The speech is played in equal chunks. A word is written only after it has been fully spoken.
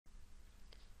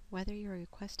Whether you are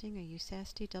requesting a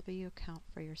USASDW account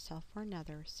for yourself or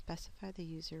another, specify the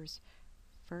user's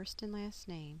first and last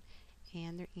name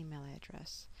and their email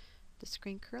address. The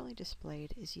screen currently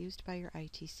displayed is used by your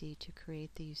ITC to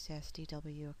create the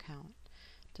USASDW account.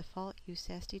 Default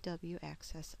USASDW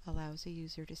Access allows a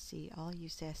user to see all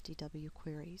USASDW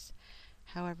queries.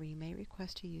 However, you may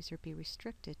request a user be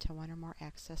restricted to one or more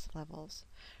access levels.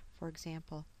 For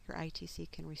example, your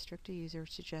ITC can restrict a user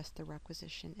to just the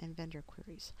requisition and vendor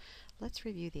queries. Let's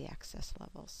review the access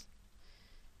levels.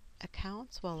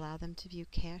 Accounts will allow them to view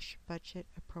cash, budget,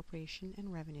 appropriation,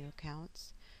 and revenue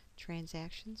accounts.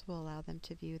 Transactions will allow them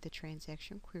to view the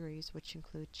transaction queries, which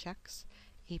include checks,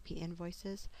 AP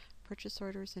invoices, purchase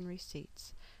orders, and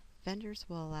receipts. Vendors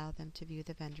will allow them to view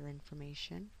the vendor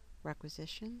information.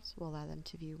 Requisitions will allow them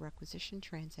to view requisition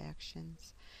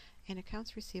transactions. And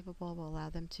accounts receivable will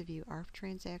allow them to view ARF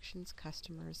transactions,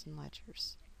 customers, and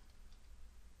ledgers.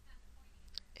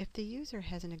 If the user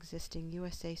has an existing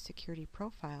USA Security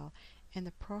profile and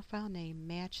the profile name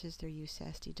matches their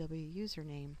USASDW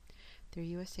username, their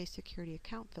USA Security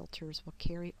account filters will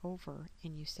carry over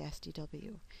in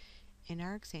USASDW. In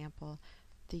our example,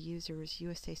 the user's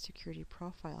USA Security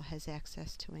profile has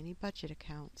access to any budget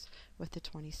accounts with the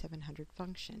 2700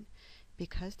 function.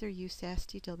 Because their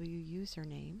USASDW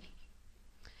username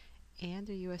and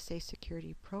their USA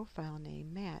Security profile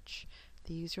name match,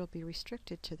 the user will be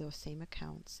restricted to those same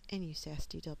accounts in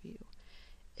USASDW.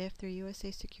 If their USA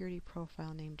Security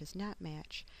profile name does not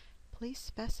match, please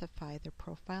specify the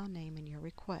profile name in your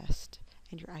request,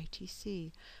 and your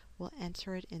ITC will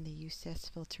enter it in the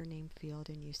USAS filter name field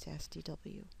in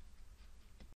USASDW.